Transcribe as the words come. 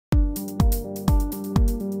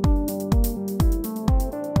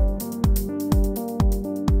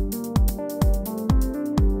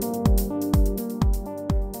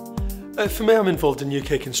For me, I'm involved in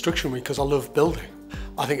UK Construction Week because I love building.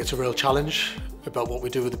 I think it's a real challenge about what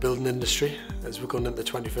we do with the building industry as we're going into the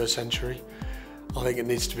 21st century. I think it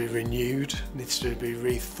needs to be renewed, needs to be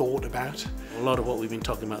rethought about. A lot of what we've been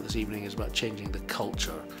talking about this evening is about changing the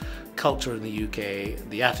culture. Culture in the UK,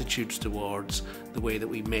 the attitudes towards the way that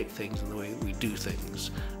we make things and the way that we do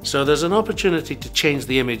things. So there's an opportunity to change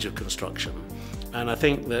the image of construction. And I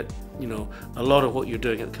think that, you know, a lot of what you're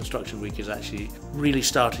doing at Construction Week is actually really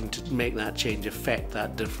starting to make that change, affect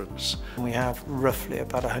that difference. We have roughly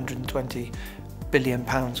about £120 billion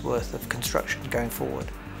worth of construction going forward.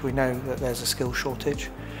 We know that there's a skill shortage,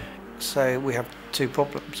 so we have two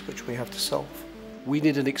problems which we have to solve. We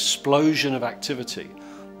need an explosion of activity,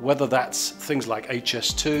 whether that's things like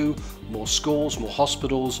HS2, more schools, more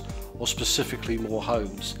hospitals, or specifically more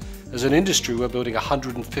homes. As an industry, we're building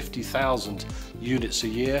 150,000 units a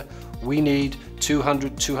year. We need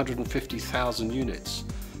 250,000 units.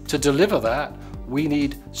 To deliver that, we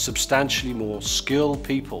need substantially more skilled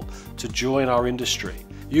people to join our industry.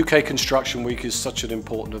 UK Construction Week is such an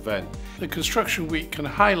important event. The Construction Week can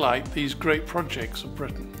highlight these great projects of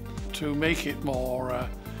Britain to make it more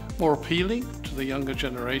appealing to the younger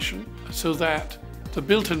generation, so that the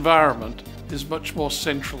built environment is much more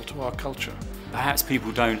central to our culture. Perhaps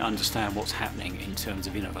people don't understand what's happening in terms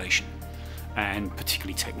of innovation, and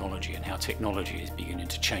particularly technology, and how technology is beginning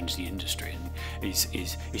to change the industry and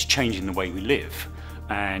is changing the way we live.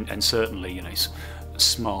 And certainly, you know,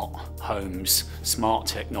 smart homes, smart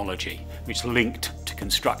technology, which is linked to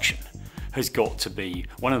construction, has got to be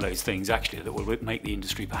one of those things actually that will make the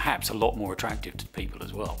industry perhaps a lot more attractive to people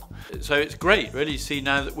as well. So it's great really to see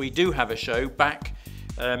now that we do have a show back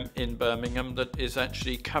in Birmingham that is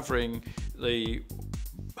actually covering the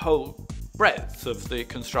whole breadth of the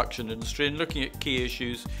construction industry and looking at key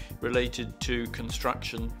issues related to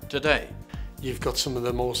construction today. You've got some of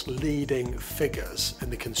the most leading figures in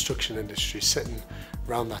the construction industry sitting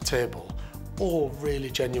around that table, all really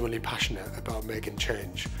genuinely passionate about making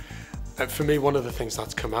change. For me, one of the things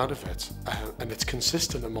that's come out of it, and it's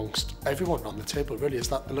consistent amongst everyone on the table really, is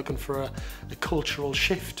that they're looking for a cultural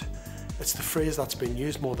shift. It's the phrase that's been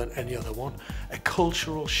used more than any other one. A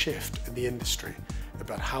cultural shift in the industry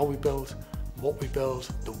about how we build, what we build,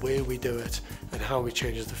 the way we do it, and how we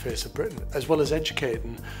change the face of Britain, as well as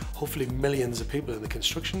educating hopefully millions of people in the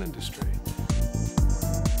construction industry.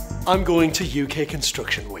 I'm going to UK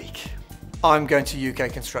Construction Week. I'm going to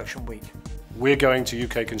UK Construction Week. We're going to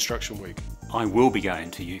UK Construction Week. I will be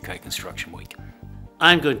going to UK Construction Week.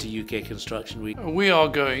 I'm going to UK Construction Week. We are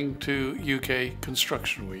going to UK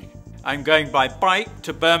Construction Week. I'm going by bike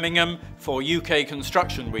to Birmingham for UK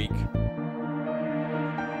Construction Week.